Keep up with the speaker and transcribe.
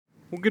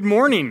Well, good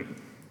morning.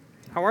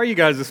 How are you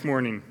guys this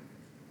morning?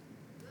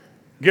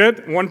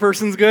 Good? One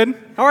person's good?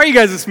 How are you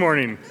guys this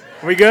morning?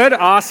 Are we good?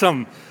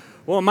 Awesome.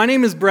 Well, my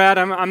name is Brad.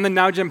 I'm the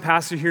Now Gem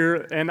pastor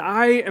here, and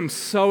I am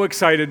so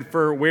excited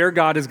for where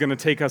God is going to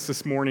take us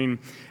this morning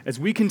as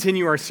we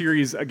continue our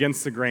series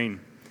Against the Grain.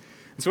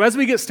 And so as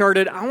we get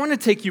started, I want to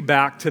take you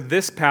back to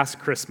this past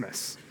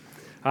Christmas.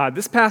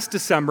 This past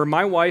December,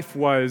 my wife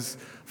was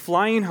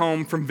flying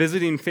home from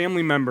visiting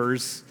family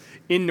members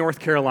in North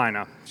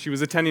Carolina. She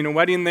was attending a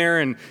wedding there,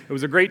 and it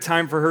was a great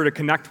time for her to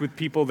connect with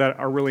people that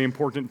are really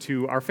important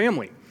to our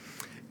family.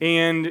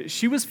 And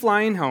she was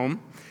flying home,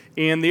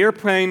 and the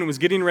airplane was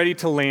getting ready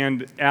to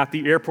land at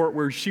the airport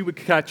where she would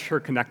catch her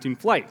connecting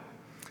flight.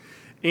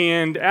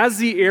 And as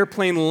the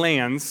airplane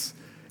lands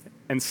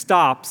and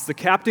stops, the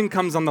captain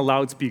comes on the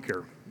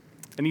loudspeaker,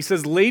 and he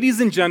says,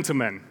 "Ladies and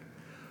gentlemen,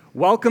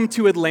 welcome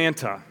to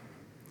Atlanta.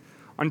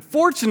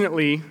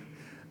 Unfortunately,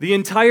 the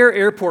entire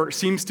airport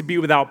seems to be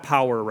without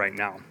power right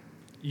now.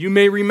 You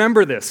may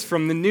remember this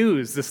from the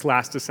news this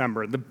last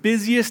December. The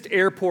busiest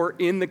airport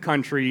in the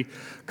country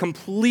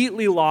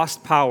completely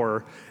lost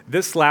power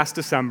this last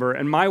December,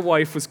 and my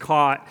wife was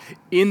caught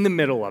in the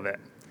middle of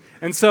it."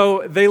 And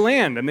so they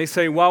land, and they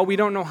say, "Well, we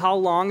don't know how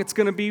long it's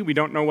going to be. We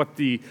don't know what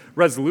the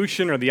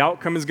resolution or the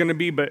outcome is going to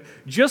be, but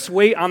just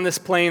wait on this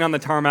plane on the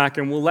tarmac,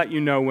 and we'll let you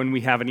know when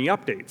we have any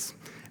updates."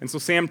 And so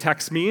Sam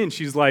texts me, and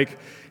she's like,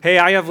 "Hey,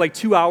 I have like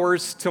 2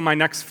 hours till my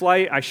next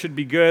flight. I should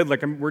be good.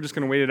 We're just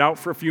going to wait it out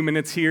for a few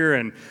minutes here."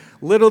 And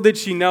little did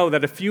she know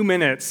that a few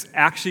minutes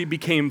actually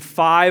became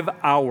 5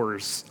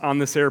 hours on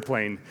this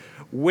airplane,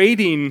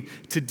 waiting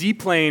to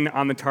deplane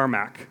on the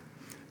tarmac.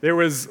 There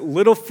was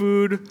little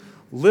food,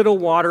 little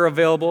water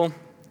available,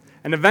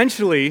 and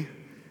eventually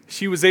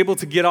she was able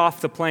to get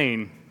off the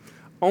plane,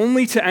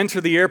 only to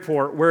enter the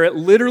airport where it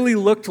literally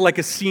looked like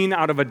a scene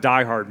out of a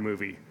Die Hard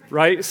movie.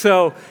 Right?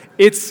 So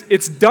it's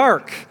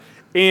dark,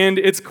 and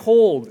it's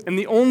cold, and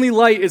the only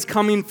light is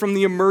coming from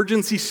the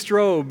emergency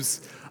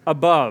strobes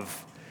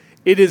above.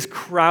 It is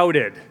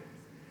crowded.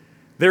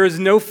 There is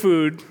no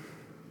food.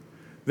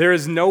 There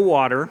is no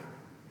water.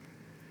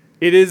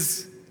 It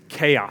is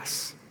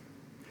chaos.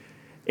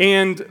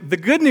 And the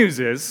good news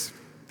is,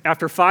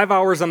 after 5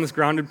 hours on this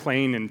grounded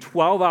plane and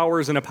 12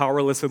 hours in a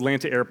powerless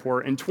Atlanta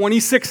airport and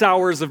 26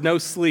 hours of no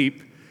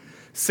sleep,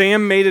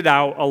 Sam made it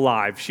out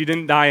alive. She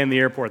didn't die in the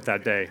airport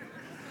that day.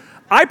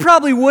 I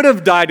probably would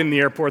have died in the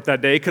airport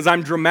that day because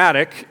I'm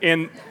dramatic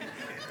and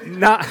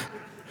not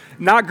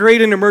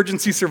great in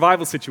emergency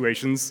survival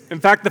situations.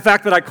 In fact, the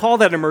fact that I call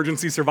that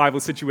emergency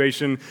survival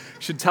situation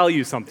should tell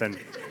you something.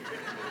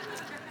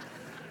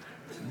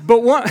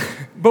 But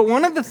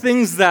one of the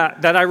things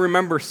that I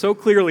remember so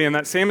clearly and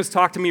that Sam has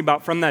talked to me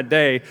about from that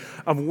day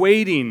of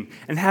waiting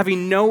and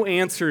having no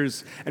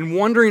answers and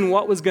wondering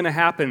what was going to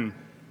happen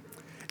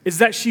is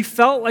that she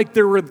felt like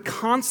there were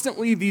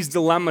constantly these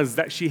dilemmas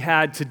that she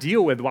had to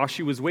deal with while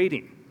she was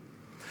waiting.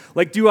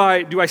 Like, do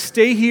I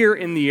stay here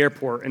in the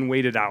airport and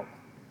wait it out?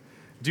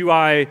 Do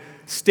I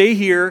stay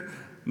here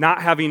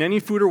not having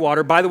any food or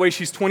water? By the way,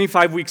 she's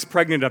 25 weeks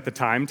pregnant at the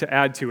time, to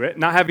add to it.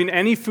 Not having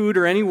any food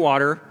or any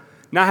water,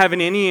 not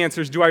having any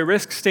answers. Do I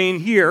risk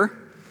staying here,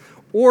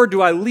 or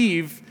do I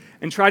leave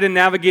and try to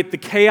navigate the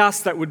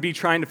chaos that would be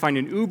trying to find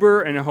an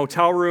Uber and a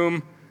hotel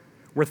room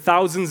where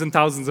thousands and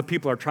thousands of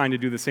people are trying to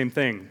do the same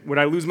thing? Would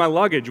I lose my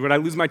luggage? Would I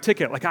lose my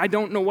ticket? I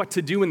don't know what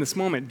to do in this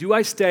moment. Do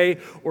I stay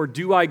or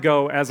do I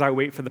go as I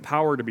wait for the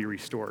power to be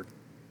restored?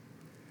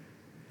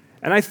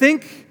 And I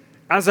think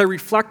as I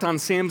reflect on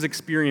Sam's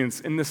experience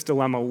in this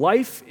dilemma,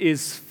 life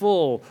is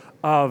full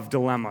of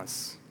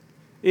dilemmas.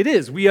 It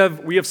is. We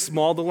have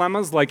small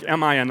dilemmas like,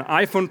 am I an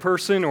iPhone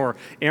person or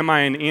am I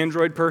an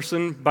Android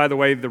person? By the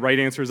way, the right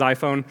answer is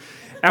iPhone.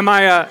 Am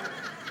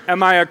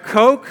I a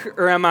Coke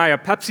or am I a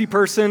Pepsi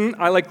person?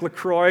 I like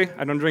LaCroix.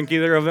 I don't drink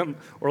either of them,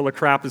 or La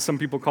Crap as some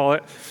people call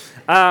it.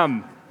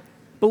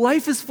 But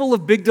life is full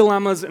of big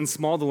dilemmas and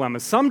small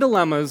dilemmas. Some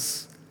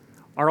dilemmas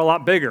are a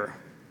lot bigger.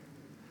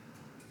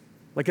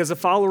 Like, as a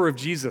follower of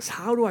Jesus,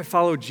 how do I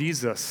follow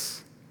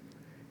Jesus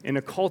in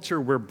a culture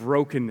where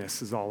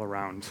brokenness is all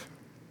around?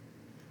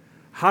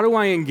 How do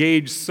I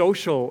engage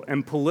social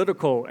and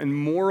political and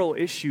moral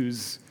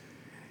issues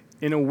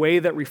in a way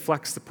that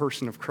reflects the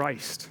person of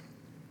Christ?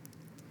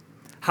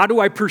 How do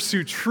I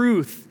pursue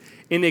truth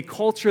in a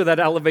culture that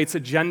elevates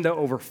agenda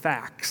over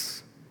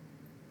facts?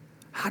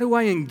 How do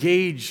I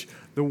engage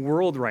the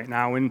world right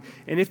now? And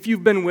if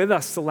you've been with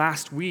us the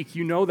last week,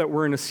 you know that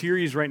we're in a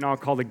series right now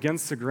called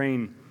Against the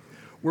Grain,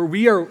 where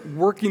we are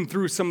working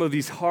through some of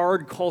these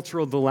hard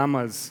cultural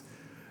dilemmas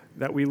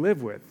that we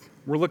live with.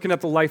 We're looking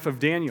at the life of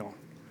Daniel,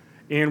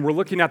 and we're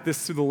looking at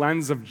this through the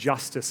lens of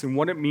justice and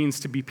what it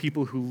means to be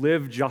people who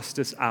live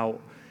justice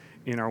out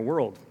in our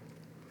world.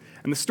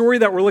 And the story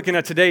that we're looking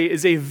at today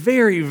is a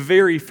very,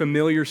 very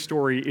familiar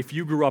story if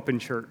you grew up in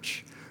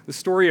church. The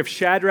story of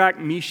Shadrach,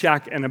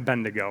 Meshach, and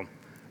Abednego.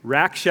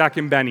 Rack, Shack,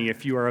 and Benny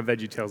if you are a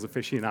VeggieTales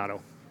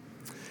aficionado.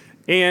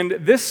 And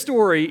in this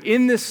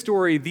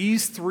story,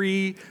 these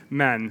three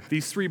men,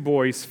 these three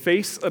boys,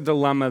 face a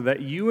dilemma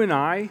that you and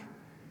I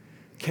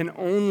can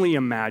only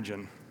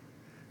imagine.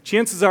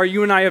 Chances are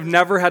you and I have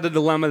never had a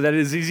dilemma that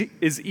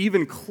is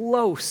even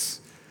close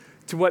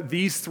to what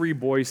these three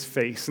boys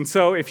face. And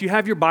so if you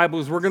have your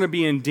Bibles, we're going to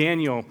be in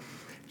Daniel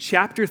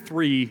chapter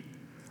 3,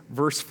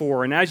 verse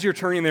 4. And as you're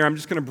turning there, I'm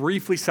just going to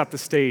briefly set the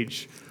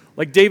stage.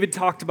 Like David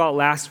talked about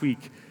last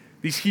week,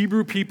 these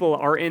Hebrew people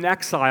are in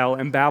exile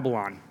in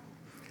Babylon.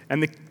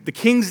 And the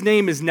king's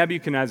name is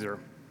Nebuchadnezzar.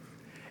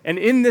 And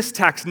in this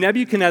text,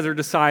 Nebuchadnezzar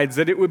decides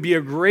that it would be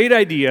a great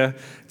idea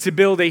to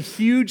build a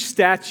huge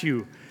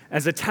statue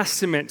as a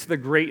testament to the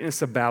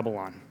greatness of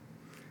Babylon.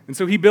 And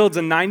so he builds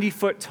a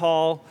 90-foot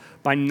tall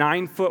by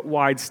 9-foot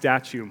wide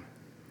statue.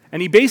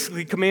 And he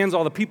basically commands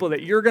all the people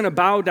that you're going to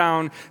bow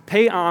down,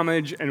 pay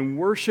homage, and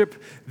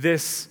worship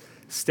this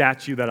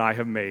statue that I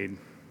have made,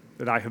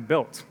 that I have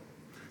built.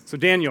 So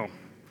Daniel,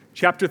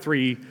 chapter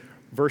 3,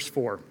 verse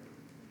 4.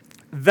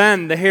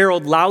 Then the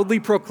herald loudly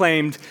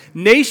proclaimed,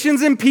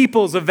 "Nations and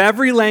peoples of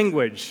every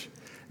language,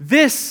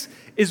 this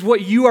is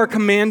what you are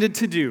commanded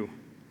to do.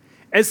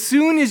 As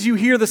soon as you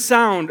hear the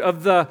sound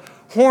of the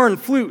horn,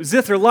 flute,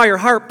 zither, lyre,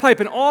 harp, pipe,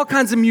 and all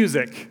kinds of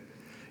music,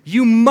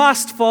 you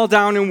must fall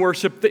down and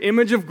worship the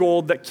image of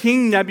gold that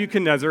King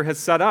Nebuchadnezzar has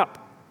set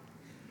up.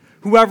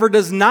 Whoever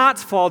does not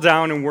fall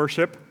down and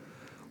worship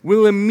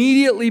will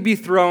immediately be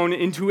thrown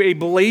into a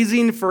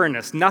blazing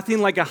furnace." Nothing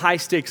like a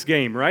high-stakes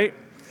game, right?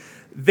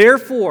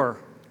 "Therefore,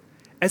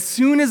 as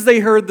soon as they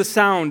heard the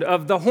sound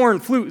of the horn,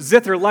 flute,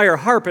 zither, lyre,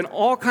 harp, and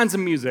all kinds of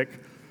music,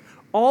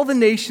 all the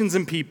nations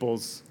and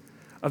peoples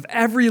of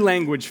every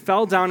language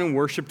fell down and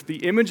worshiped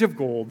the image of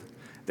gold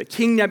that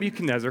King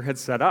Nebuchadnezzar had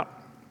set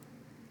up.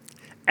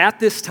 At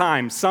this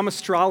time, some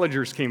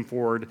astrologers came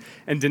forward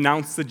and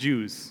denounced the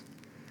Jews.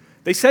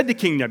 They said to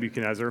King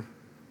Nebuchadnezzar,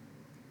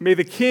 'May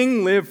the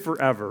king live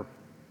forever.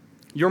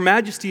 Your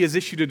majesty has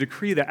issued a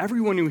decree that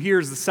everyone who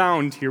hears the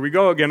sound,'" here we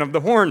go again, "'of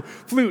the horn,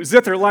 flute,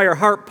 zither, lyre,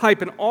 harp,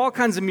 pipe, and all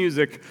kinds of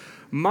music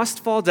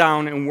must fall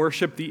down and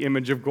worship the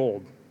image of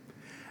gold.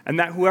 And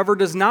that whoever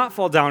does not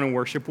fall down and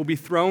worship will be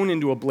thrown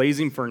into a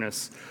blazing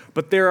furnace.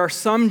 But there are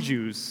some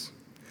Jews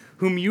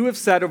whom you have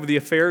set over the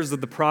affairs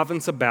of the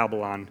province of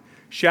Babylon,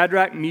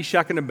 Shadrach,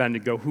 Meshach, and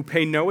Abednego, who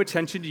pay no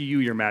attention to you,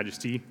 your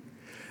majesty.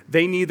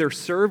 They neither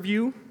serve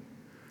you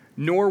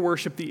nor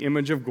worship the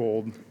image of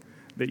gold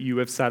that you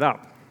have set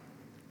up.'"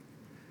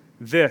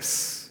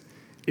 This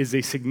is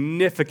a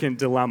significant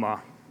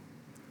dilemma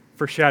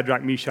for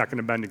Shadrach, Meshach, and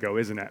Abednego,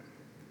 isn't it?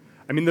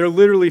 I mean, they're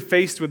literally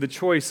faced with the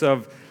choice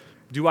of,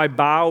 do I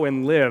bow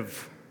and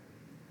live,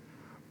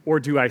 or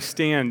do I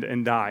stand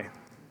and die?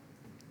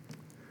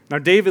 Now,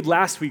 David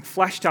last week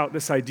fleshed out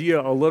this idea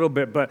a little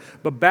bit, but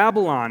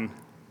Babylon,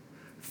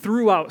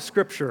 throughout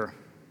Scripture,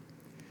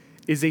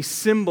 is a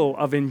symbol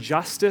of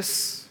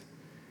injustice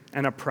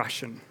and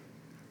oppression.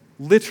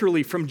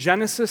 Literally, from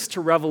Genesis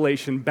to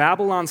Revelation,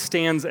 Babylon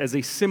stands as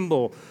a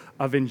symbol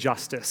of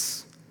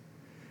injustice.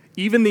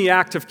 Even the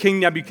act of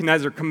King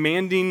Nebuchadnezzar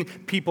commanding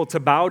people to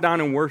bow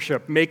down and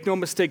worship, make no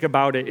mistake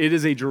about it, it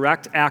is a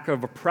direct act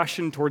of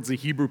oppression towards the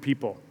Hebrew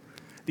people.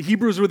 The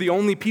Hebrews were the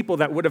only people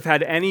that would have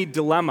had any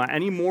dilemma,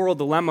 any moral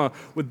dilemma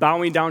with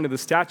bowing down to the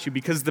statue,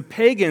 because the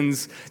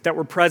pagans that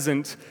were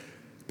present,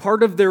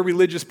 part of their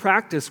religious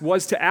practice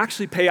was to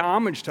actually pay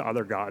homage to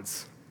other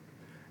gods.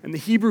 And the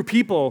Hebrew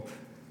people,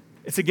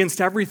 it's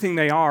against everything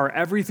they are,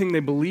 everything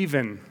they believe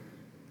in,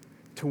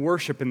 to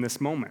worship in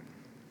this moment.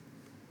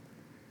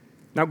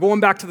 Now, going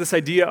back to this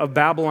idea of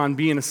Babylon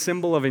being a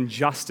symbol of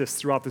injustice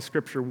throughout the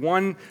Scripture,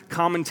 one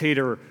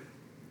commentator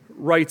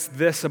writes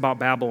this about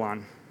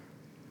Babylon,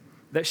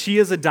 that she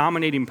is a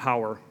dominating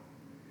power.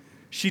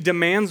 She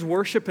demands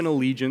worship and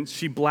allegiance.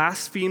 She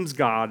blasphemes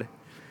God.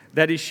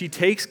 That is, she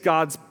takes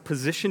God's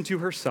position to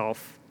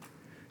herself.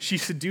 She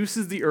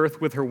seduces the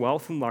earth with her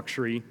wealth and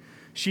luxury.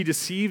 She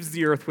deceives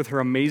the earth with her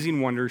amazing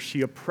wonders.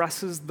 She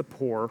oppresses the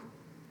poor.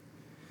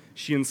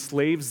 She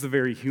enslaves the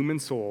very human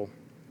soul.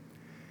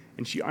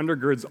 And she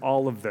undergirds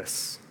all of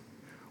this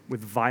with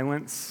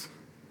violence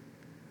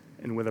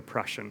and with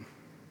oppression.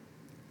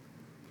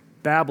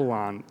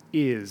 Babylon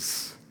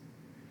is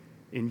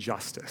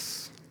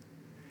injustice.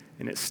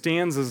 And it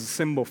stands as a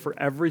symbol for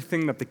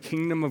everything that the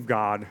kingdom of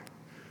God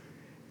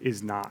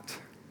is not.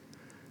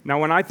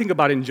 Now, when I think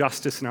about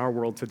injustice in our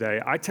world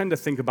today, I tend to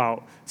think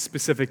about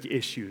specific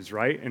issues,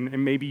 right?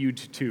 And maybe you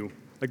too.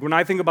 Like when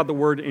I think about the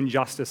word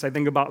injustice, I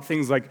think about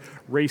things like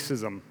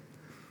racism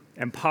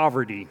and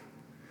poverty.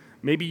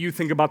 Maybe you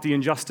think about the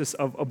injustice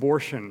of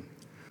abortion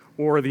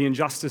or the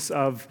injustice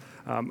of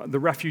the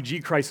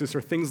refugee crisis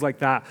or things like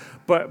that.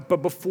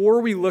 But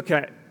before we look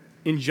at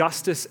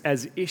injustice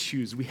as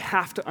issues, we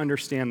have to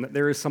understand that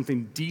there is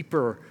something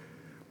deeper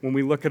when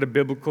we look at a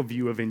biblical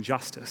view of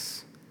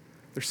injustice.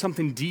 There's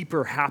something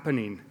deeper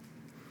happening.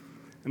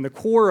 And the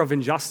core of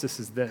injustice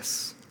is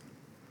this.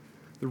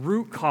 The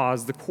root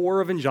cause, the core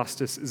of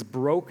injustice is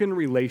broken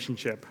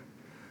relationship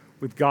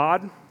with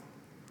God,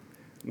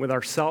 with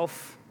ourselves,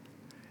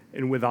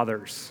 and with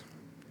others.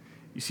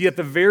 You see, at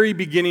the very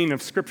beginning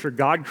of Scripture,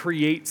 God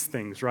creates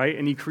things, right?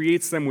 And He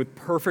creates them with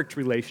perfect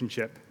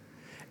relationship.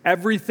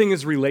 Everything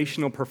is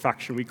relational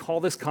perfection. We call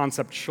this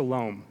concept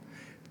shalom,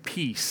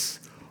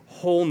 peace,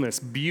 wholeness,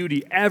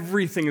 beauty,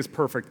 everything is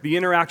perfect. The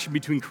interaction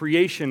between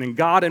creation and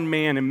God and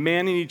man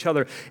and each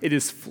other, it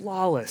is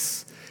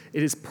flawless.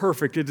 It is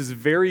perfect. It is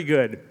very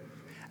good.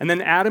 And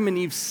then Adam and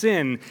Eve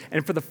sin,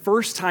 and for the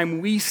first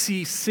time, we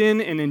see sin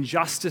and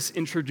injustice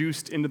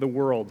introduced into the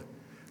world.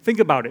 Think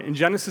about it. In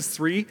Genesis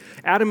 3,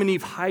 Adam and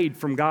Eve hide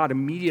from God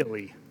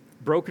immediately.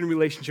 Broken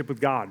relationship with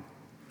God.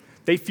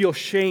 They feel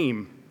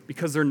shame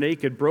because they're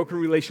naked, broken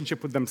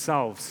relationship with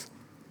themselves.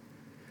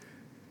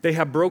 They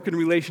have broken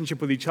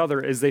relationship with each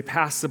other as they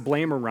pass the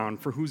blame around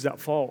for who's at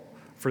fault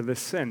for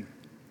this sin.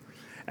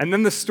 And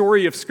then the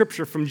story of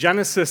Scripture from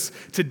Genesis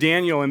to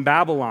Daniel in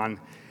Babylon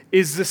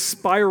is this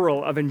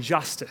spiral of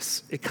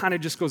injustice. It kind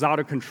of just goes out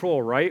of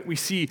control, right? We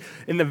see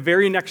in the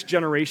very next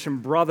generation,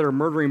 brother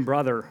murdering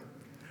brother.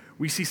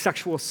 We see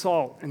sexual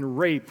assault and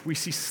rape. We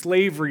see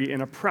slavery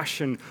and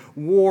oppression,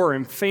 war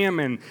and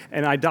famine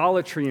and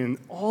idolatry and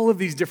all of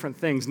these different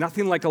things.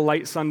 Nothing like a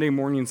light Sunday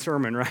morning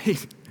sermon,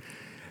 right?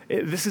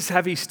 This is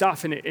heavy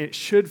stuff, and it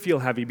should feel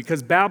heavy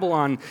because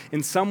Babylon,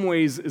 in some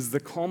ways, is the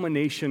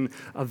culmination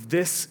of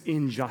this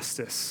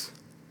injustice.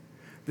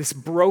 This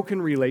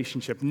broken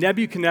relationship.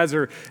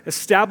 Nebuchadnezzar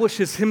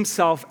establishes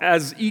himself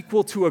as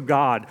equal to a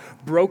god.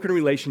 Broken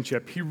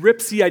relationship. He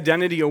rips the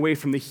identity away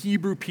from the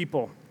Hebrew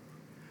people.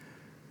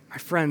 My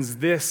friends,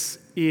 this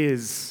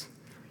is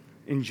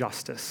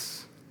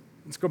injustice.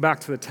 Let's go back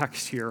to the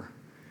text here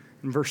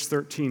in verse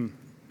 13.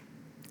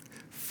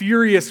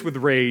 Furious with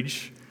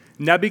rage,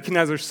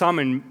 Nebuchadnezzar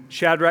summoned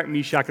Shadrach,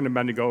 Meshach, and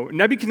Abednego.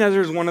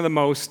 Nebuchadnezzar is one of the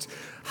most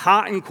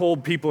hot and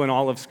cold people in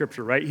all of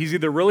Scripture, right? He's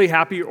either really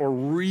happy or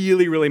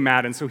really, really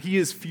mad, and so he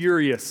is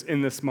furious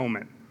in this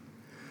moment.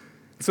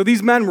 So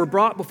these men were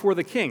brought before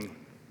the king,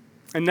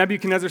 and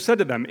Nebuchadnezzar said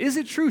to them, "Is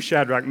it true,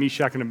 Shadrach,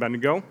 Meshach, and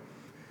Abednego,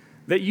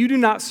 that you do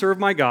not serve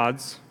my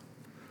gods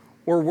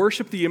or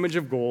worship the image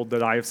of gold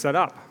that I have set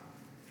up?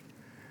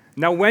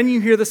 Now, when you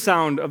hear the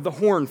sound of the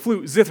horn,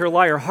 flute, zither,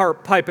 lyre,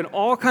 harp, pipe, and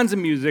all kinds of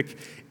music,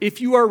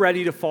 if you are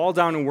ready to fall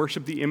down and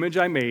worship the image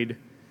I made,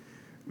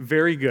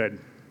 very good.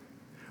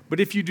 But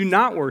if you do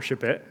not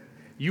worship it,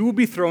 you will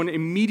be thrown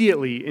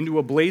immediately into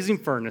a blazing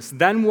furnace.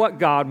 Then what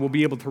God will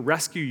be able to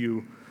rescue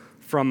you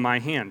from my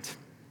hand?"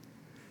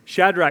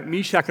 Shadrach,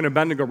 Meshach, and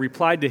Abednego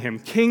replied to him,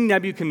 "King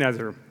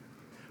Nebuchadnezzar,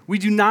 we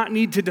do not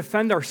need to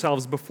defend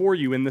ourselves before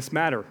you in this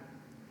matter.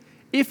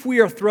 If we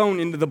are thrown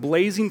into the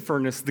blazing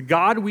furnace, the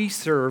God we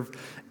serve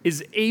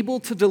is able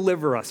to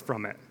deliver us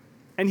from it,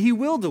 and he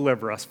will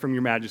deliver us from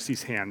your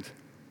majesty's hand.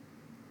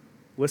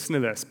 Listen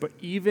to this, but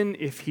even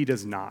if he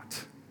does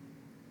not,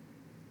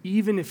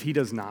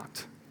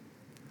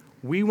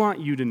 we want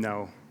you to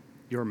know,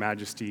 your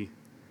majesty,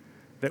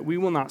 that we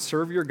will not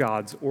serve your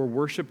gods or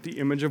worship the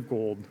image of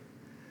gold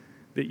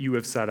that you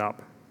have set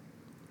up."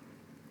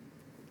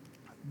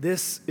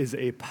 This is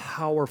a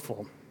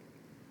powerful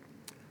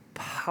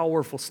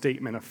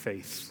statement of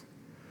faith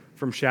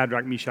from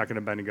Shadrach, Meshach, and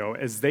Abednego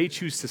as they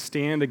choose to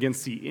stand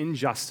against the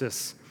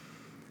injustice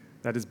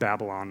that is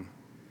Babylon.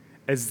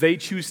 As they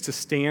choose to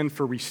stand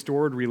for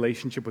restored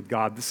relationship with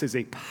God, this is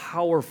a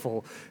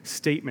powerful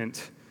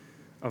statement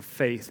of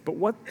faith.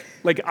 But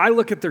I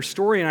look at their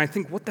story and I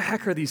think, what the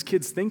heck are these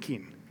kids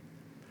thinking?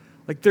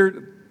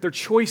 Their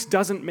choice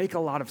doesn't make a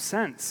lot of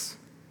sense.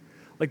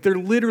 They're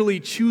literally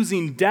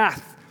choosing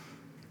death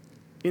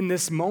in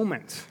this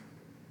moment.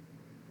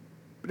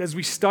 But as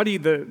we study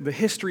the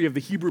history of the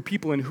Hebrew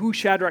people and who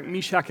Shadrach,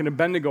 Meshach, and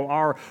Abednego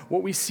are,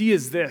 what we see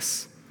is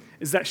this,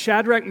 is that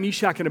Shadrach,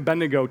 Meshach, and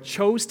Abednego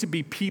chose to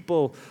be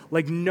people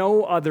like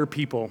no other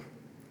people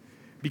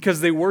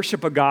because they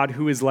worship a God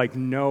who is like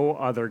no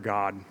other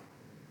God.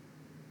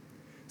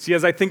 See,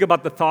 as I think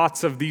about the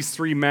thoughts of these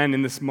three men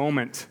in this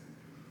moment,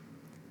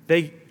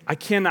 I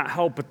cannot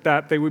help but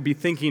that they would be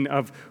thinking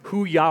of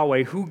who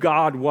Yahweh, who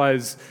God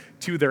was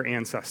to their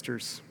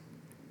ancestors.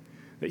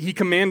 That he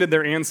commanded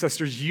their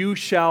ancestors, "You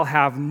shall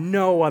have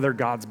no other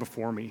gods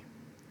before me.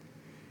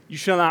 You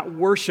shall not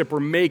worship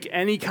or make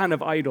any kind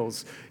of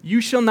idols.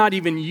 You shall not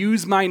even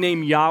use my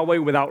name Yahweh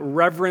without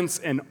reverence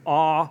and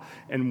awe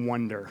and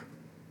wonder."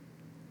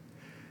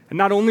 And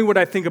not only would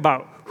I think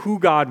about who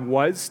God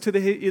was to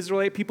the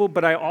Israelite people,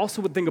 but I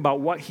also would think about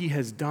what he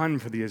has done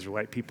for the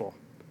Israelite people.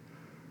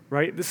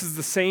 Right? This is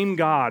the same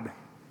God.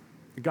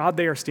 The God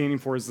they are standing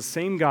for is the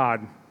same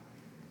God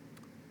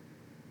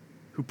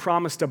who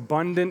promised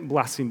abundant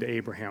blessing to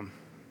Abraham,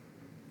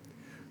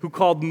 who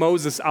called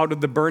Moses out of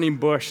the burning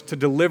bush to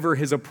deliver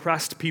his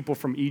oppressed people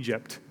from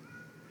Egypt,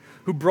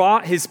 who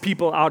brought his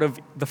people out of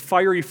the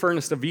fiery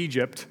furnace of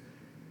Egypt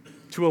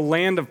to a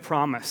land of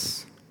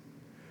promise,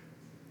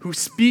 who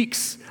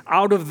speaks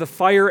out of the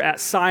fire at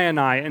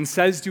Sinai and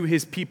says to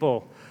his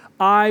people,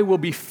 "I will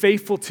be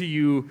faithful to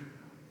you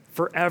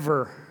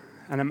forever,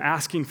 and I'm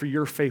asking for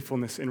your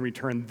faithfulness in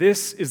return."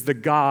 This is the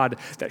God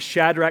that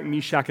Shadrach,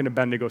 Meshach, and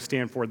Abednego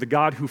stand for, the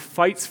God who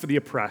fights for the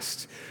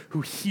oppressed,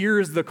 who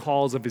hears the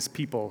calls of his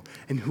people,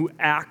 and who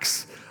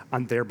acts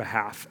on their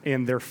behalf.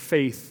 And their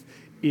faith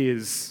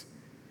is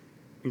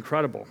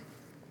incredible.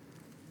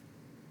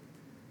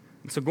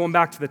 And so going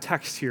back to the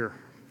text here,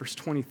 verse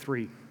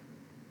 23,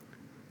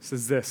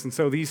 says this, "And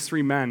so these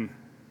three men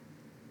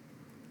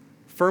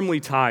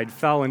firmly tied,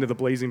 fell into the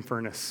blazing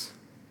furnace.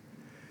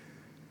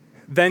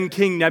 Then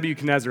King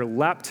Nebuchadnezzar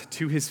leapt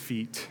to his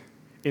feet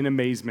in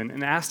amazement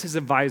and asked his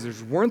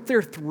advisors, "Weren't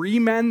there 3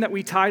 men that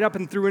we tied up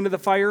and threw into the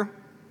fire?"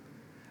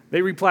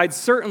 They replied,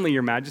 "Certainly,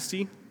 your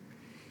majesty."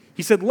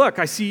 He said, "Look,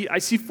 I see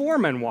 4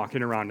 men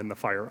walking around in the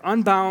fire,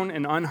 unbound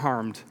and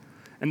unharmed,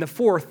 and the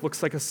 4th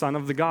looks like a son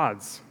of the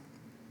gods."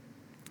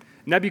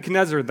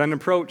 Nebuchadnezzar then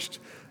approached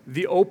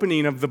the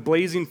opening of the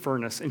blazing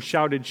furnace and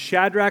shouted,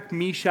 "Shadrach,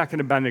 Meshach, and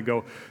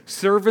Abednego,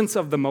 servants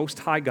of the Most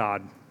High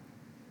God,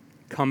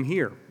 come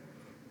here."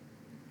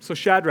 So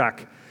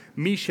Shadrach,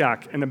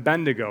 Meshach, and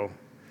Abednego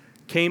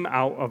came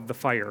out of the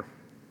fire.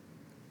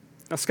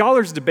 Now,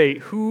 scholars debate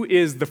who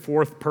is the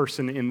 4th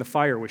person in the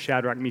fire with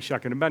Shadrach,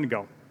 Meshach, and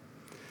Abednego.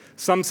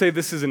 Some say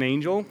this is an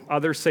angel.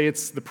 Others say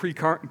it's the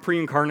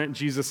pre-incarnate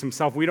Jesus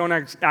himself. We don't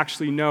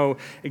actually know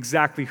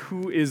exactly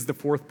who is the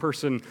 4th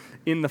person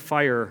in the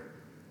fire.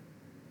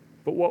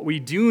 But what we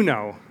do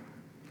know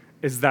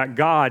is that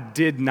God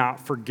did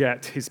not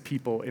forget his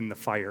people in the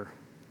fire.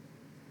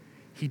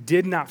 He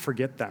did not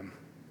forget them.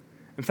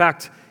 In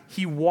fact,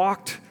 he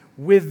walked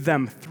with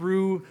them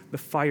through the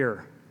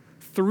fire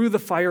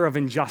of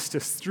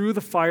injustice, through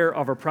the fire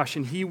of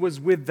oppression. He was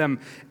with them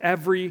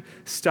every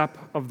step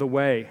of the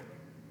way.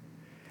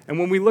 And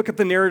when we look at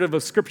the narrative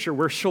of Scripture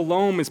where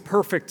shalom is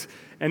perfect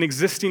and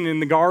existing in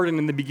the garden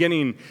in the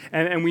beginning,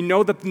 and we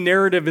know that the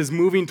narrative is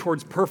moving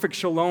towards perfect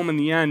shalom in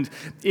the end,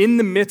 in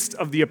the midst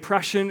of the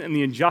oppression and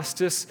the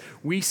injustice,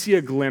 we see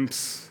a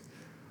glimpse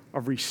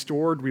of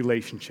restored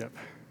relationship,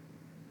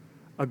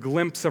 a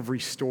glimpse of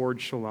restored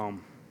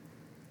shalom.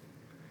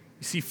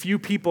 You see, few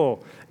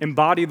people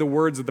embody the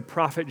words of the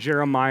prophet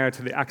Jeremiah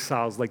to the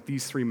exiles like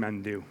these 3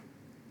 men do.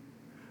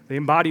 They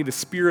embody the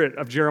spirit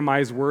of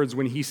Jeremiah's words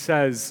when he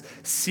says,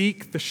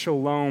 "Seek the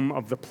shalom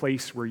of the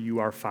place where you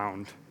are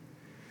found.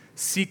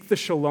 Seek the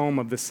shalom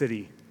of the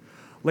city."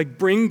 Like,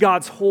 bring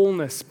God's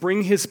wholeness,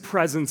 bring his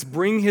presence,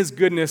 bring his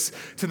goodness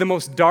to the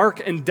most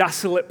dark and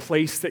desolate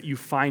place that you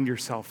find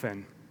yourself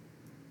in.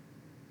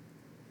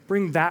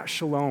 Bring that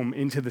shalom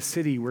into the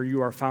city where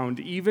you are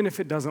found, even if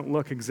it doesn't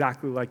look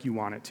exactly like you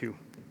want it to.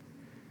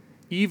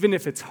 Even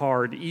if it's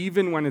hard,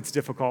 even when it's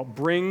difficult,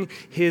 bring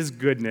his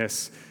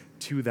goodness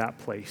to that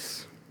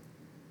place.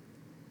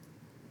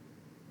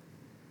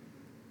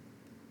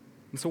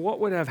 And so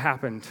what would have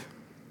happened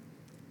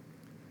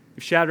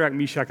if Shadrach,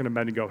 Meshach, and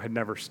Abednego had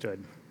never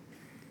stood?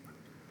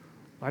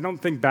 I don't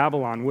think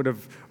Babylon would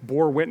have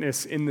bore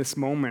witness in this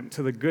moment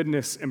to the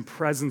goodness and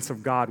presence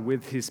of God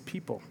with his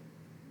people.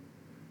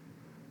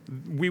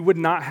 We would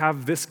not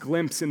have this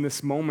glimpse in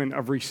this moment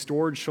of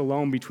restored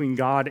shalom between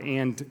God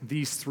and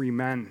these 3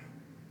 men.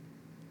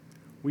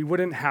 We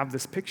wouldn't have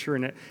this picture,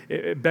 and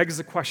it begs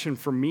the question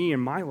for me in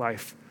my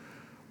life,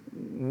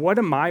 what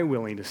am I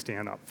willing to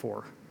stand up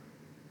for?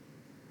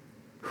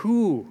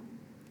 Who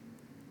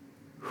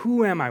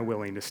am I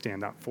willing to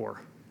stand up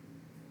for?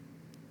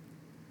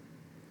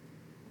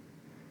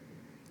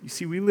 You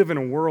see, we live in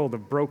a world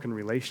of broken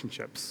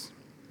relationships.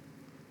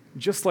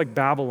 Just like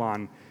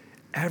Babylon,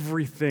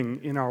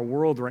 everything in our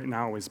world right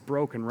now is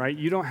broken, right?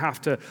 You don't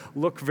have to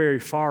look very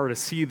far to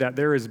see that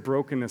there is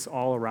brokenness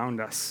all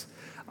around us.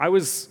 I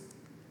was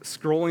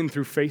scrolling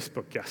through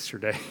Facebook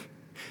yesterday,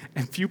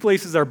 and few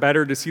places are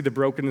better to see the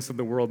brokenness of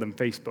the world than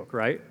Facebook,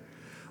 right?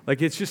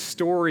 Like, it's just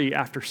story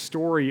after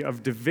story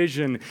of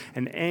division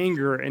and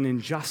anger and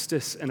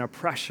injustice and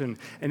oppression,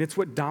 and it's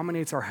what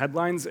dominates our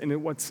headlines, and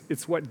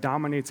it's what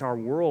dominates our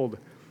world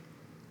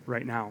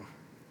right now.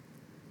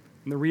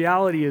 And the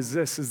reality is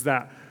this, is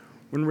that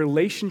when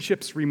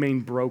relationships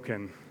remain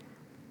broken,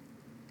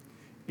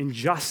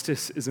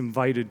 injustice is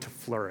invited to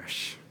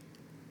flourish.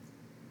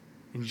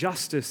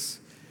 Injustice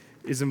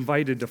is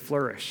invited to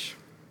flourish.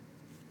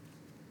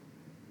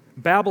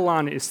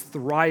 Babylon is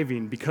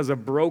thriving because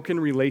of broken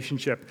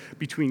relationship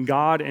between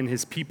God and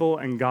his people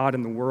and God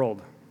and the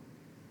world.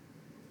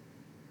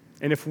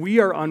 And if we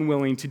are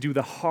unwilling to do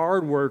the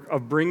hard work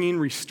of bringing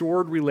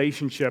restored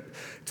relationship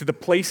to the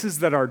places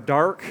that are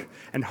dark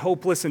and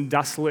hopeless and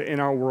desolate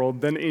in our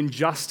world, then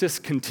injustice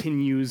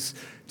continues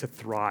to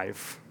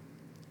thrive.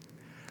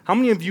 How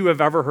many of you have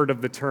ever heard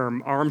of the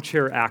term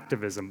armchair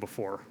activism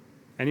before?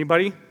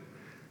 Anybody?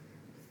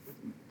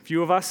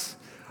 Few of us?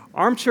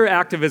 Armchair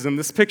activism,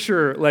 this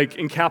picture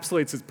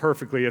encapsulates it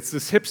perfectly. It's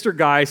this hipster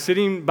guy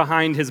sitting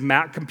behind his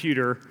Mac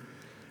computer,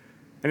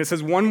 and it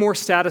says, "One more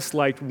status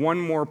liked, one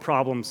more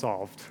problem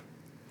solved."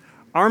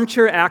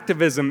 Armchair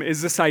activism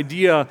is this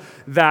idea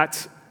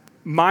that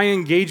my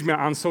engagement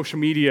on social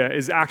media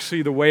is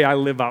actually the way I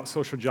live out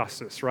social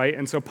justice, right?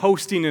 And so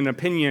posting an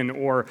opinion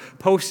or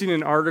posting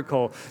an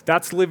article,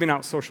 that's living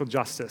out social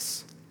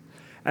justice.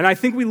 And I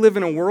think we live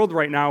in a world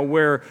right now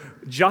where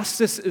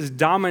justice is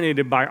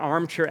dominated by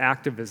armchair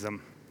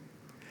activism.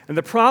 And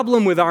the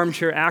problem with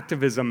armchair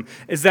activism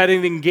is that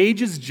it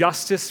engages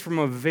justice from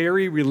a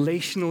very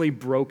relationally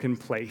broken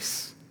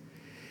place.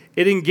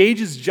 It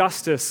engages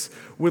justice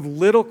with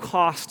little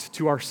cost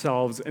to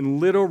ourselves and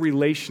little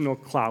relational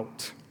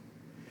clout.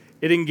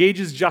 It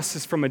engages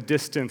justice from a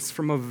distance,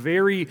 from a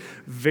very,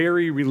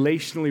 very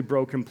relationally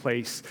broken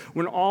place.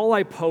 When all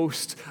I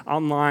post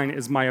online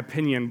is my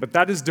opinion, but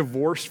that is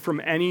divorced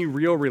from any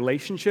real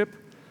relationship,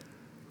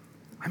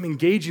 I'm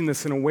engaging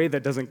this in a way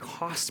that doesn't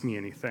cost me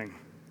anything.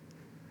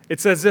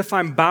 It's as if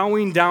I'm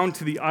bowing down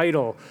to the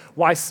idol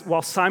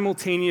while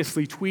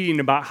simultaneously tweeting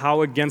about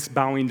how against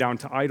bowing down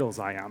to idols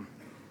I am.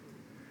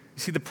 You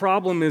see, the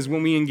problem is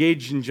when we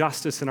engage in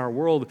justice in our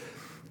world,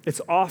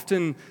 it's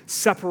often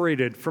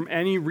separated from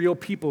any real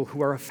people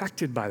who are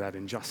affected by that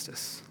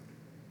injustice.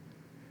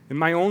 In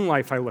my own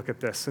life, I look at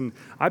this, and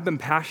I've been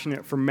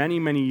passionate for many,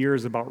 many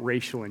years about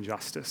racial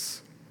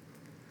injustice.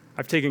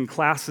 I've taken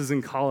classes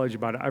in college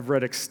about it. I've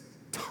read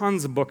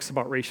tons of books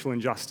about racial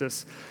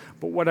injustice.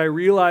 But what I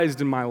realized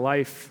in my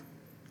life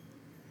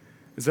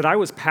is that I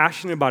was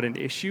passionate about an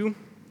issue,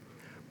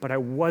 but I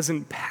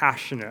wasn't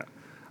passionate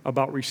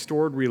about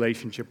restored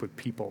relationship with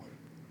people.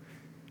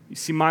 You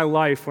see, my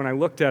life, when I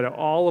looked at it,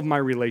 all of my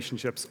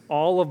relationships,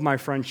 all of my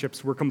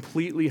friendships were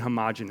completely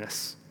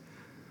homogenous.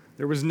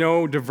 There was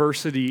no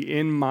diversity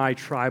in my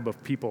tribe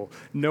of people,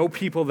 no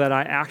people that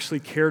I actually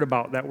cared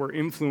about that were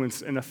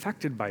influenced and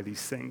affected by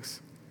these things.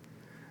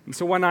 And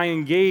so when I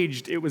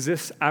engaged, it was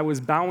this: I was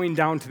bowing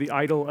down to the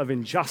idol of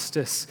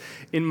injustice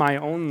in my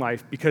own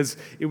life because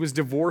it was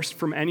divorced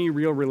from any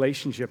real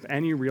relationship,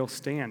 any real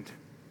stand.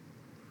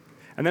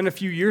 And then a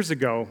few years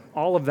ago,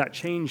 all of that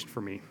changed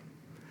for me.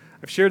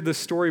 I've shared this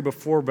story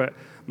before, but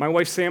my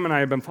wife Sam and I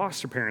have been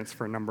foster parents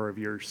for a number of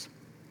years.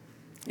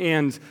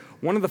 And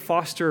one of the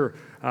foster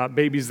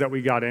babies that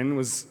we got in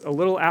was a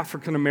little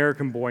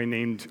African-American boy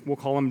named, we'll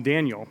call him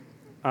Daniel.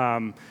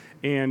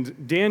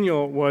 And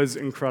Daniel was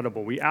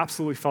incredible. We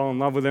absolutely fell in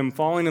love with him.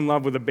 Falling in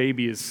love with a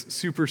baby is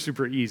super,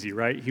 super easy,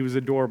 right? He was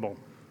adorable.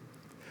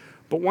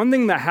 But one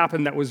thing that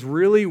happened that was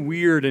really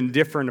weird and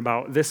different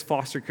about this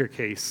foster care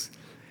case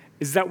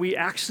is that we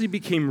actually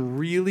became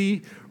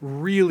really,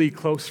 really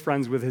close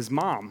friends with his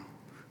mom,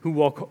 who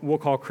we'll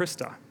call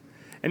Krista.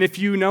 And if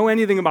you know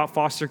anything about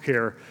foster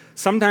care,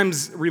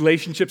 sometimes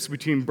relationships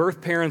between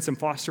birth parents and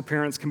foster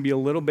parents can be a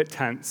little bit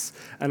tense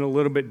and a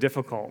little bit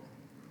difficult.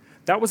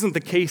 That wasn't the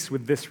case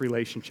with this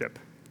relationship.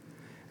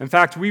 In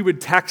fact, we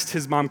would text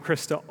his mom,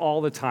 Krista, all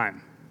the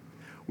time.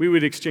 We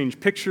would exchange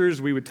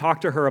pictures. We would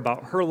talk to her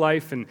about her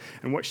life and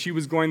what she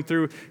was going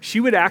through. She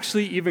would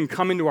actually even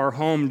come into our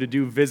home to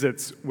do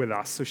visits with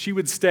us. So she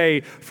would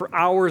stay for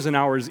hours and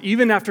hours.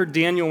 Even after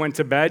Daniel went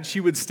to bed, she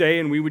would stay,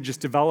 and we would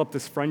just develop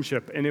this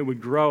friendship, and it would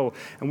grow.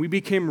 And we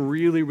became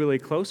really, really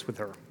close with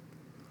her.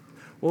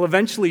 Well,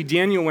 eventually,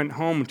 Daniel went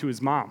home to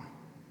his mom,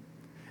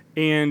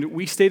 and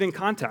we stayed in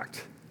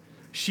contact.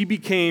 She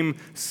became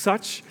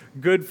such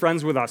good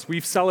friends with us.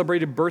 We've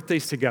celebrated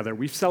birthdays together.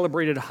 We've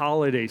celebrated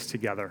holidays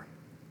together.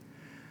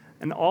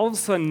 And all of a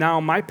sudden now,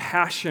 my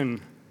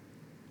passion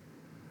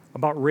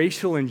about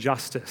racial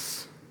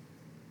injustice,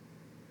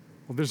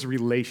 well, there's a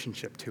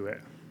relationship to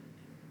it.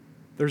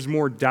 There's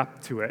more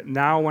depth to it.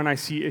 Now when I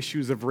see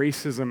issues of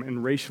racism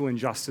and racial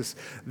injustice,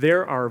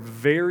 there are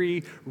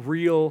very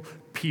real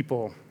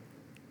people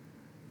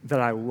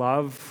that I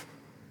love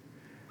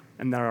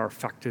and that are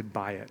affected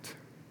by it.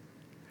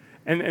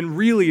 And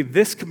really,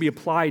 this can be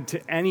applied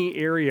to any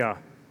area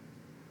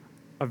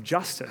of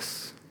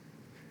justice.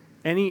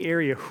 Any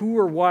area. Who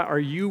or what are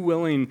you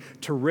willing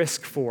to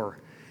risk for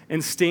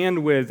and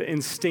stand with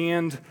and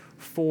stand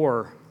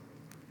for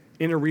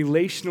in a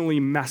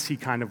relationally messy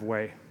kind of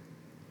way?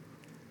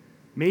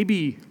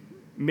 Maybe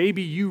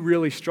you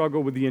really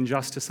struggle with the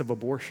injustice of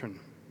abortion.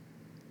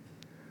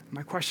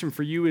 My question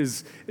for you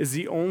is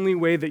the only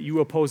way that you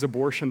oppose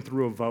abortion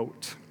through a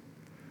vote?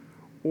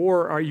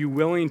 Or are you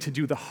willing to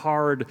do the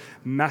hard,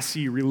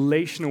 messy,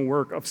 relational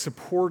work of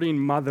supporting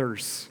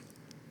mothers,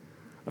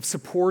 of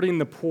supporting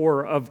the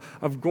poor,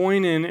 of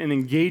going in and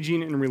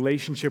engaging in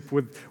relationship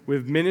with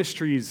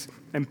ministries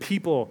and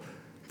people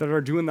that are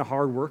doing the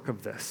hard work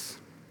of this?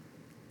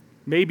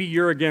 Maybe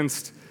you're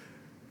against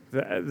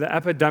the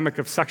epidemic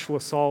of sexual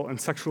assault and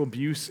sexual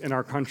abuse in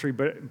our country,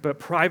 but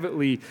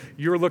privately,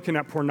 you're looking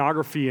at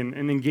pornography and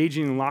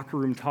engaging in locker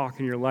room talk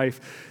in your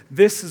life.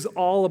 This is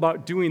all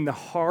about doing the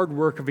hard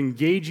work of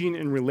engaging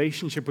in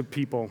relationship with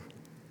people,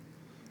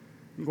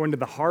 going to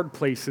the hard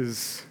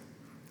places,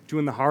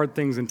 doing the hard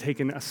things, and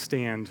taking a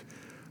stand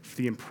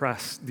for the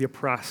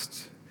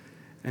oppressed,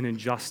 and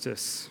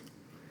injustice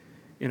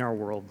in our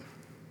world.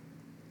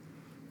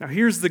 Now,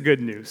 here's the good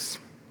news.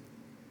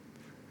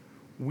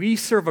 We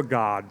serve a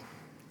God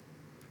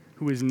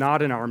who is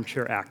not an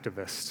armchair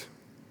activist.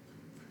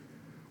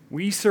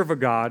 We serve a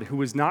God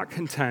who is not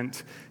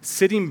content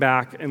sitting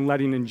back and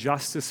letting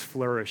injustice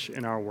flourish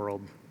in our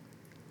world.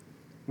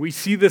 We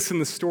see this in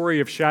the story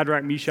of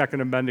Shadrach, Meshach,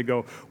 and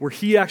Abednego, where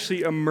he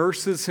actually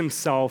immerses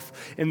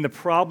himself in the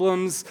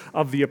problems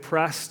of the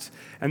oppressed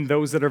and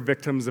those that are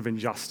victims of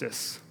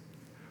injustice.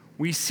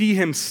 We see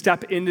him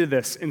step into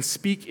this and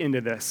speak into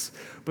this.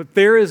 But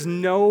there is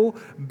no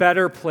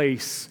better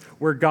place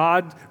where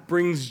God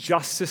brings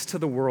justice to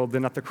the world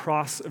than at the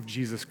cross of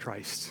Jesus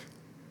Christ.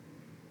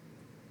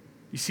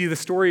 You see, the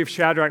story of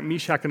Shadrach,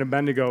 Meshach, and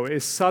Abednego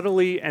is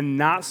subtly and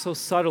not so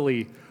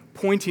subtly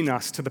pointing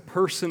us to the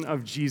person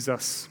of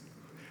Jesus,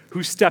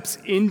 who steps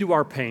into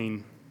our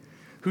pain,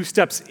 who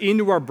steps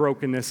into our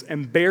brokenness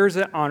and bears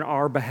it on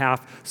our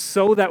behalf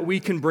so that we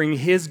can bring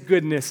his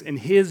goodness and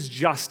his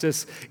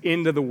justice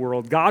into the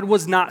world. God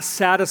was not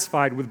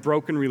satisfied with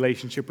broken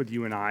relationship with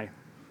you and I,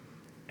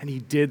 and he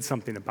did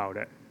something about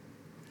it.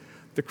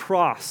 The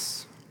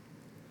cross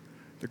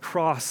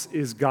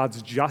is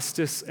God's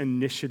justice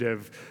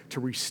initiative to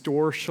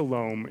restore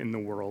shalom in the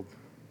world.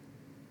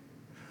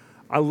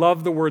 I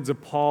love the words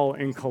of Paul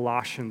in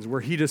Colossians,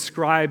 where he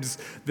describes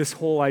this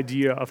whole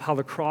idea of how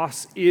the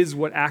cross is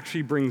what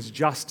actually brings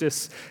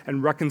justice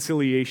and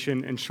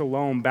reconciliation and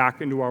shalom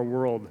back into our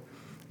world.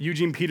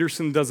 Eugene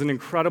Peterson does an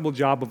incredible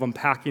job of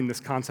unpacking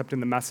this concept in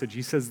the Message.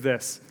 He says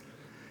this: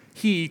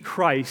 he,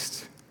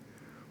 Christ,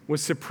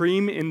 was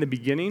supreme in the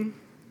beginning,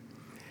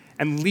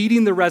 and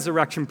leading the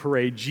resurrection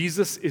parade,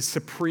 Jesus is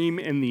supreme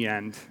in the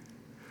end.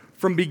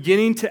 From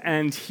beginning to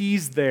end,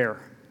 he's there,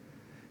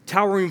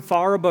 towering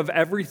far above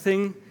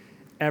everything,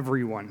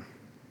 everyone.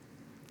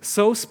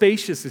 So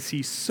spacious is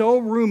he, so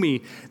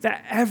roomy,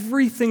 that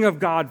everything of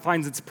God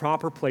finds its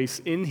proper place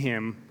in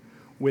him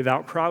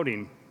without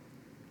crowding.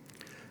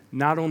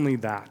 Not only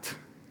that,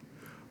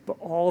 but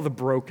all the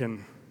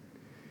broken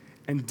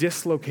and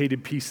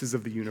dislocated pieces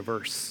of the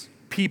universe,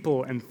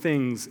 people and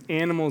things,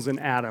 animals and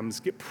atoms,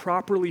 get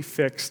properly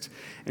fixed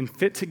and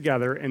fit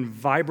together in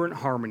vibrant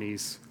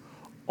harmonies,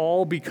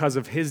 all because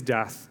of his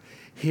death,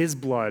 his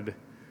blood,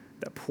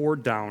 that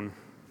poured down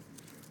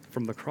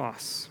from the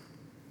cross.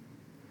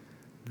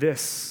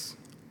 This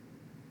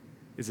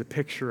is a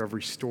picture of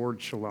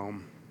restored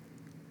shalom,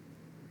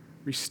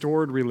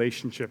 restored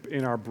relationship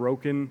in our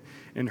broken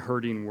and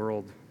hurting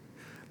world.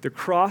 The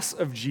cross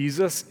of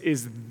Jesus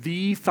is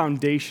the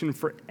foundation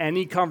for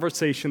any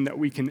conversation that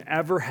we can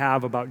ever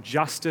have about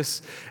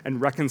justice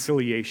and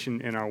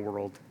reconciliation in our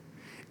world.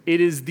 It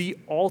is the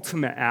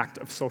ultimate act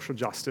of social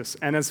justice.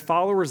 And as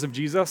followers of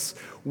Jesus,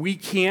 we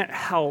can't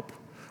help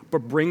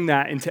but bring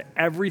that into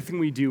everything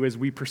we do as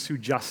we pursue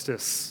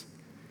justice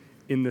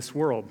in this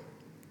world.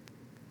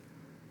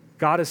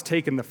 God has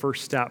taken the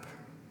first step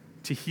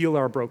to heal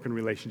our broken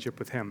relationship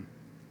with him.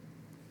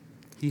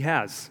 He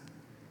has.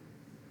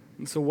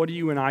 And so what do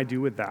you and I do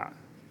with that?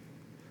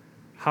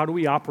 How do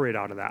we operate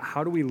out of that?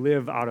 How do we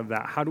live out of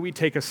that? How do we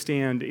take a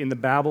stand in the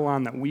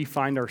Babylon that we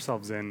find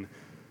ourselves in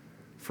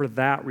for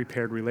that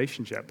repaired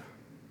relationship?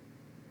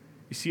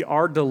 You see,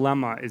 our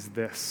dilemma is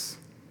this.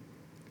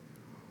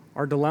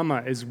 Our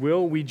dilemma is,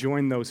 will we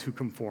join those who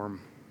conform?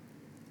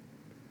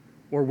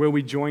 Or will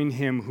we join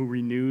him who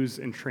renews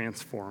and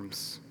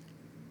transforms?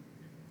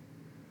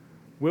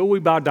 Will we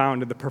bow down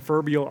to the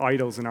proverbial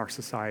idols in our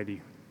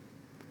society?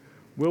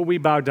 Will we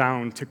bow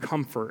down to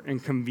comfort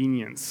and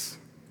convenience?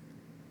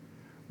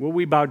 Will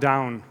we bow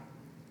down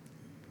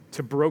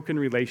to broken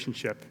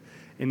relationship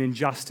and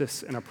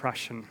injustice and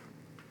oppression?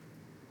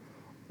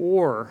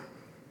 Or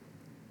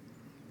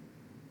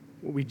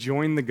will we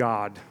join the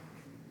God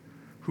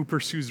who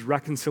pursues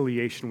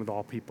reconciliation with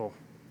all people,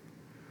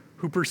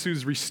 who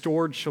pursues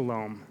restored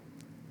shalom,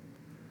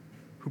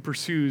 who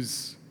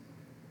pursues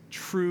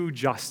true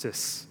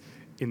justice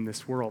in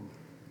this world?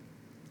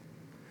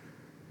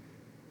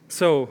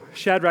 So,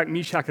 Shadrach,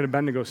 Meshach, and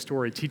Abednego's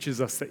story teaches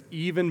us that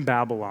even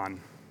Babylon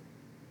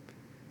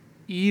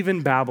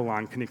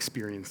can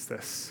experience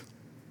this.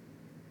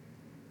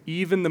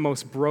 Even the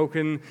most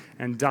broken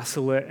and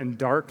desolate and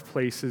dark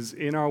places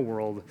in our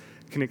world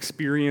can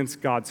experience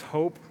God's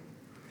hope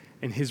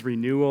and his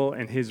renewal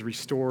and his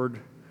restored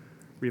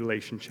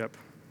relationship.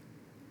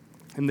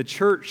 And the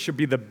church should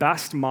be the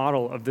best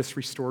model of this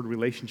restored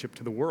relationship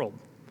to the world.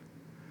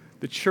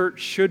 The church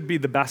should be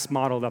the best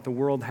model that the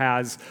world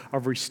has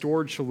of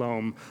restored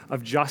shalom,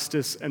 of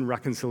justice and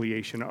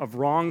reconciliation, of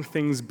wrong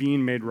things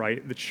being made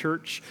right. The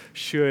church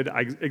should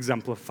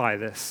exemplify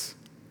this.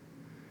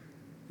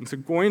 And so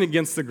going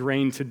against the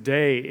grain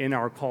today in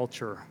our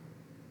culture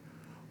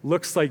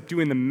looks like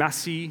doing the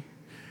messy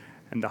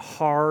and the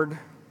hard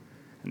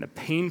and the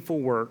painful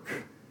work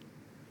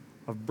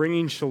of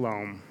bringing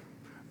shalom,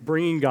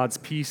 bringing God's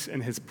peace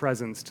and his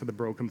presence to the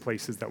broken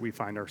places that we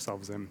find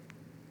ourselves in.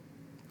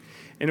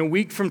 In a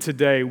week from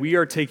today, we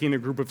are taking a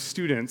group of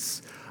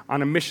students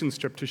on a missions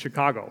trip to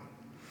Chicago.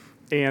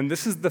 And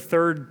this is the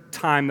third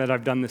time that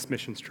I've done this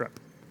missions trip.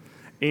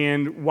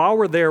 And while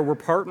we're there, we're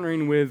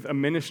partnering with a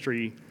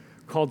ministry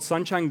called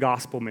Sunshine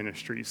Gospel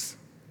Ministries.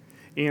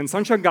 And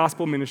Sunshine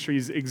Gospel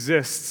Ministries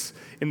exists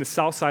in the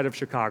south side of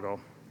Chicago.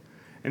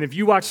 And if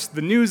you watch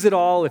the news at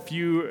all, if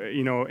you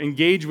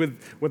engage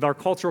with our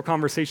cultural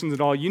conversations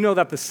at all, you know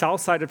that the south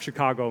side of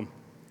Chicago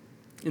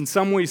in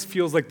some ways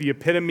feels like the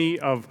epitome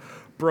of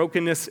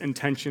brokenness and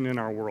tension in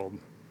our world,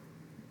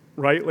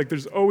 right? Like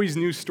there's always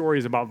news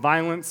stories about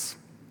violence,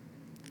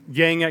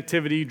 gang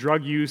activity,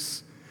 drug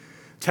use,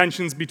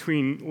 tensions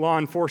between law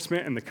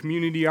enforcement and the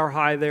community are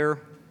high there.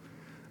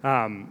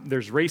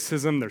 There's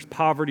racism, there's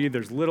poverty,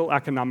 there's little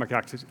economic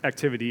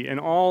activity. In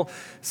all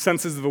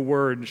senses of the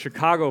word,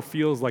 Chicago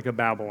feels like a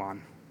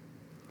Babylon.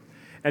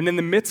 And in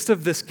the midst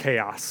of this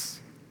chaos,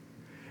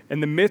 in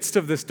the midst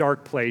of this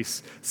dark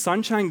place,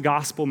 Sunshine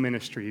Gospel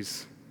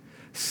Ministries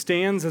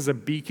stands as a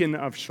beacon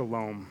of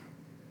shalom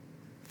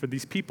for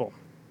these people.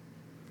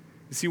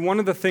 You see, one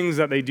of the things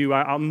that they do,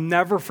 I'll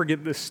never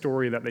forget this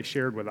story that they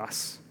shared with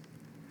us,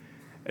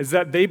 is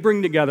that they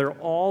bring together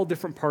all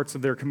different parts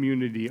of their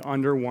community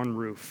under one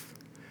roof.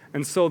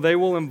 And so they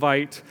will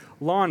invite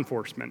law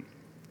enforcement.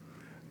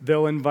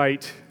 They'll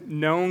invite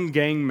known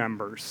gang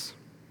members.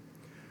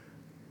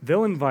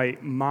 They'll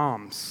invite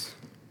mothers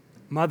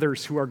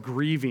who are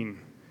grieving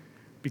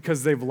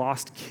because they've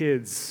lost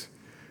kids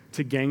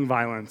to gang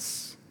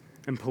violence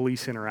and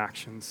police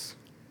interactions.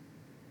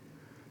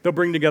 They'll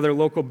bring together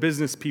local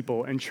business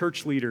people and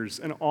church leaders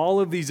and all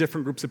of these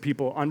different groups of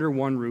people under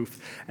one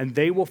roof, and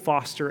they will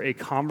foster a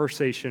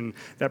conversation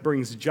that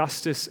brings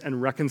justice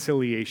and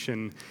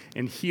reconciliation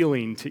and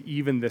healing to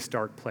even this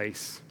dark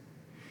place.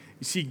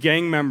 You see,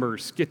 gang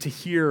members get to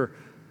hear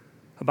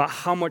about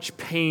how much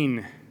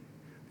pain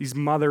these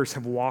mothers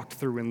have walked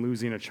through in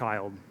losing a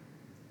child.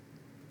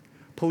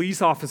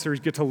 Police officers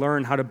get to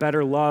learn how to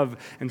better love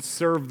and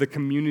serve the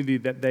community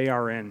that they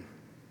are in.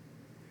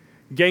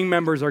 Gang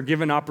members are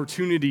given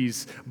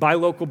opportunities by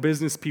local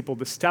business people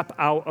to step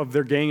out of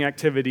their gang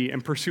activity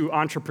and pursue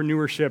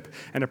entrepreneurship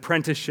and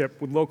apprenticeship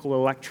with local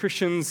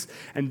electricians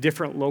and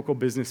different local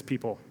business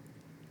people.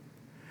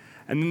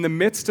 And in the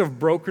midst of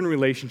broken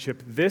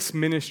relationship, this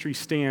ministry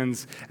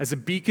stands as a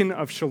beacon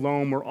of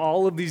shalom where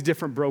all of these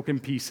different broken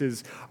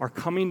pieces are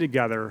coming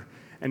together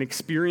and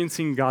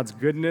experiencing God's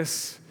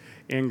goodness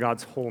and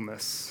God's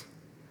wholeness.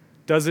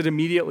 Does it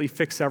immediately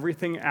fix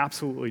everything?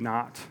 Absolutely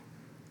not.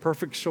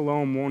 Perfect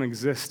shalom won't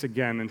exist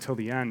again until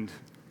the end.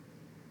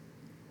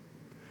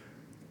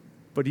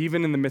 But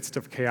even in the midst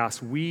of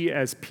chaos, we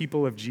as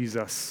people of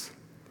Jesus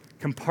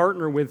can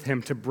partner with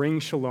him to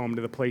bring shalom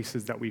to the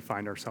places that we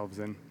find ourselves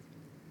in.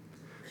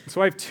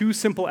 So I have two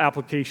simple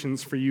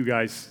applications for you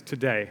guys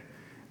today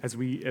as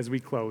we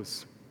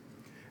close.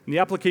 And the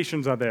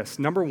applications are this.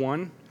 Number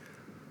one,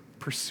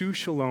 pursue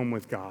shalom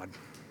with God.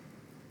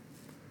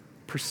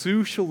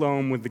 Pursue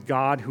shalom with the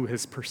God who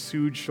has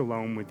pursued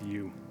shalom with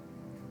you.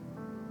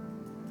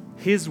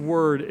 His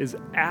word is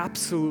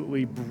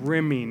absolutely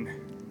brimming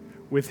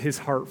with his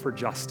heart for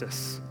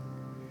justice.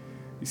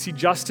 You see,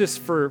 justice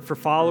for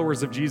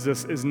followers of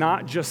Jesus is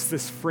not just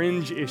this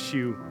fringe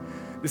issue,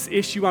 this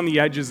issue on the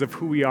edges of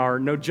who we are.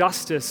 No,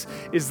 justice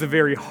is the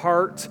very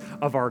heart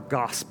of our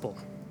gospel.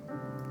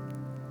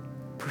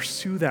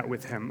 Pursue that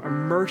with him.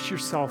 Immerse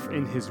yourself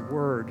in his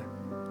word.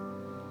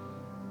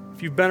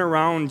 If you've been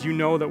around, you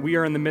know that we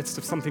are in the midst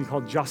of something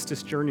called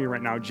Justice Journey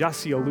right now.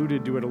 Jesse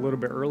alluded to it a little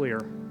bit earlier.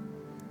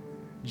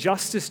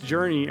 Justice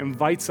Journey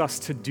invites us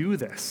to do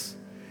this.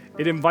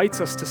 It invites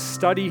us to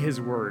study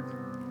his word,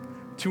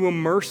 to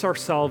immerse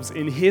ourselves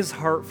in his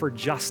heart for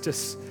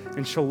justice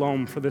and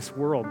shalom for this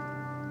world.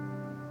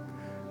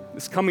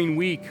 This coming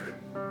week,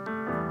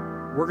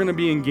 we're going to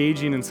be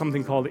engaging in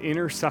something called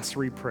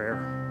intercessory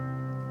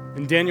prayer.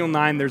 In Daniel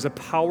 9, there's a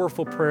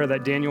powerful prayer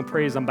that Daniel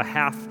prays on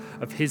behalf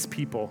of his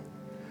people,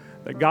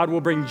 that God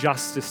will bring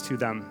justice to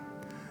them,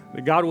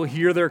 that God will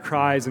hear their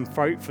cries and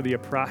fight for the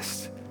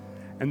oppressed.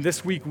 And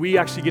this week, we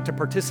actually get to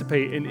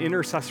participate in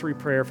intercessory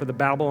prayer for the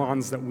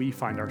Babylons that we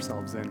find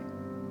ourselves in.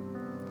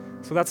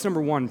 So that's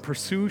number one,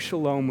 pursue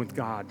shalom with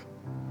God.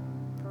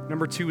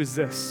 Number two is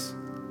this,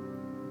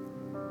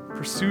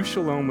 pursue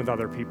shalom with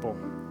other people.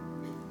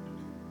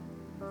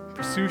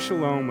 Pursue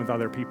shalom with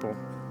other people.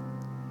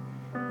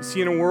 You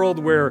see, in a world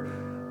where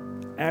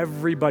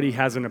everybody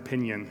has an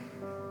opinion,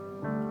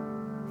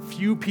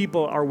 few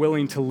people are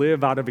willing to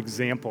live out of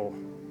example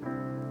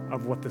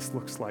of what this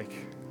looks like.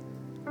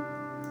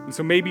 And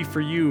so maybe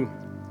for you,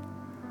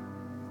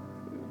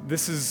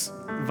 this is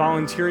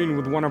volunteering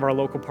with one of our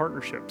local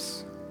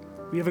partnerships.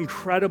 We have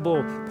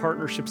incredible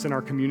partnerships in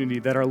our community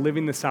that are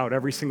living this out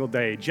every single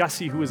day.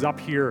 Jesse, who was up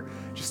here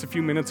just a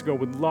few minutes ago,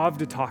 would love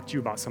to talk to you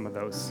about some of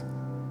those.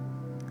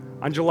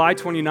 On July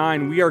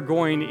 29, we are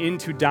going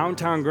into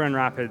downtown Grand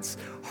Rapids,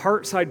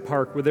 Heartside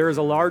Park, where there is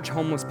a large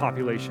homeless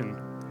population,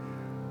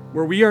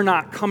 where we are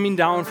not coming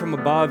down from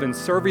above and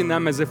serving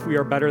them as if we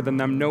are better than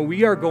them. No,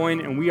 we are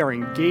going and we are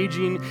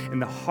engaging in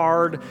the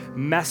hard,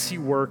 messy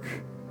work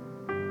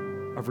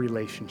of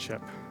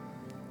relationship.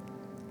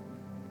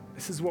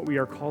 This is what we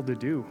are called to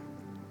do.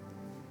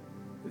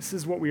 This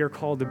is what we are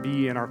called to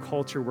be in our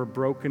culture where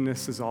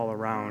brokenness is all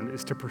around,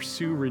 is to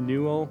pursue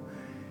renewal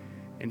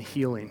and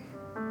healing.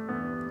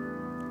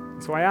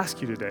 So I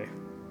ask you today,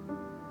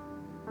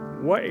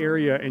 what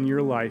area in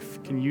your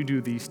life can you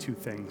do these two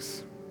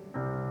things?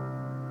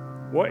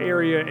 What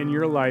area in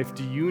your life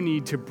do you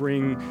need to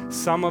bring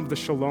some of the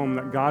shalom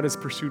that God has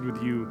pursued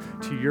with you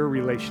to your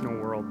relational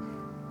world?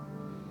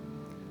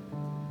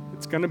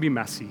 It's going to be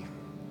messy.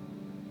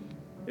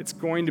 It's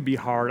going to be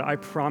hard. I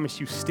promise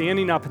you,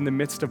 standing up in the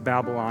midst of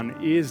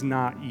Babylon is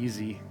not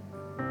easy.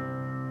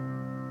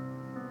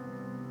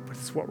 But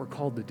it's what we're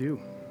called to do.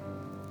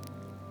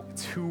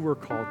 It's who we're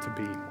called to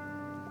be.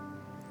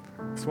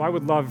 So I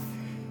would love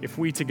if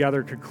we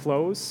together could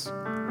close.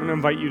 I'm going to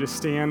invite you to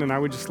stand, and I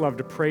would just love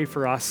to pray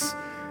for us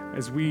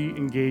as we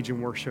engage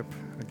in worship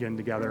again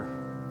together.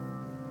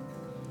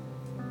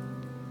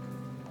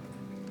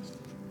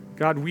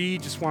 God, we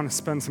just want to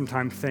spend some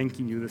time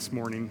thanking you this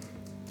morning.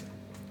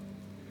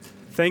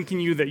 Thanking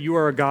you that you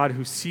are a God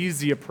who sees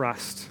the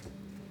oppressed,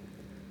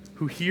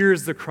 who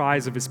hears the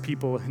cries of his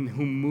people, and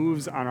who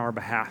moves on our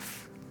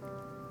behalf.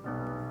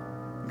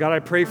 God, I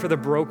pray for the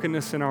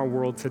brokenness in our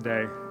world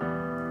today.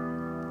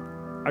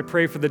 I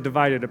pray for the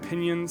divided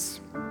opinions.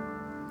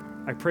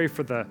 I pray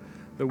for the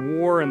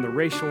war and the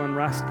racial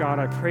unrest. God,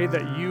 I pray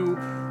that you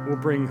will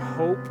bring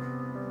hope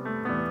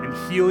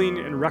and healing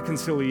and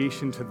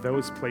reconciliation to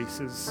those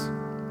places.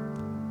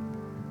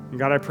 And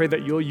God, I pray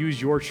that you'll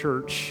use your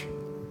church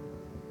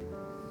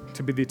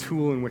to be the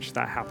tool in which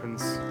that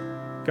happens.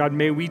 God,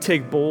 may we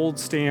take bold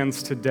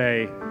stands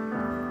today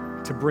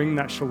to bring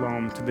that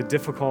shalom to the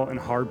difficult and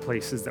hard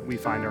places that we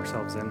find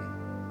ourselves in.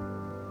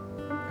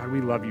 God,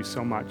 we love you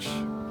so much.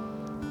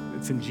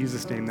 It's in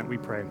Jesus' name that we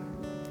pray.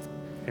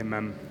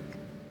 Amen.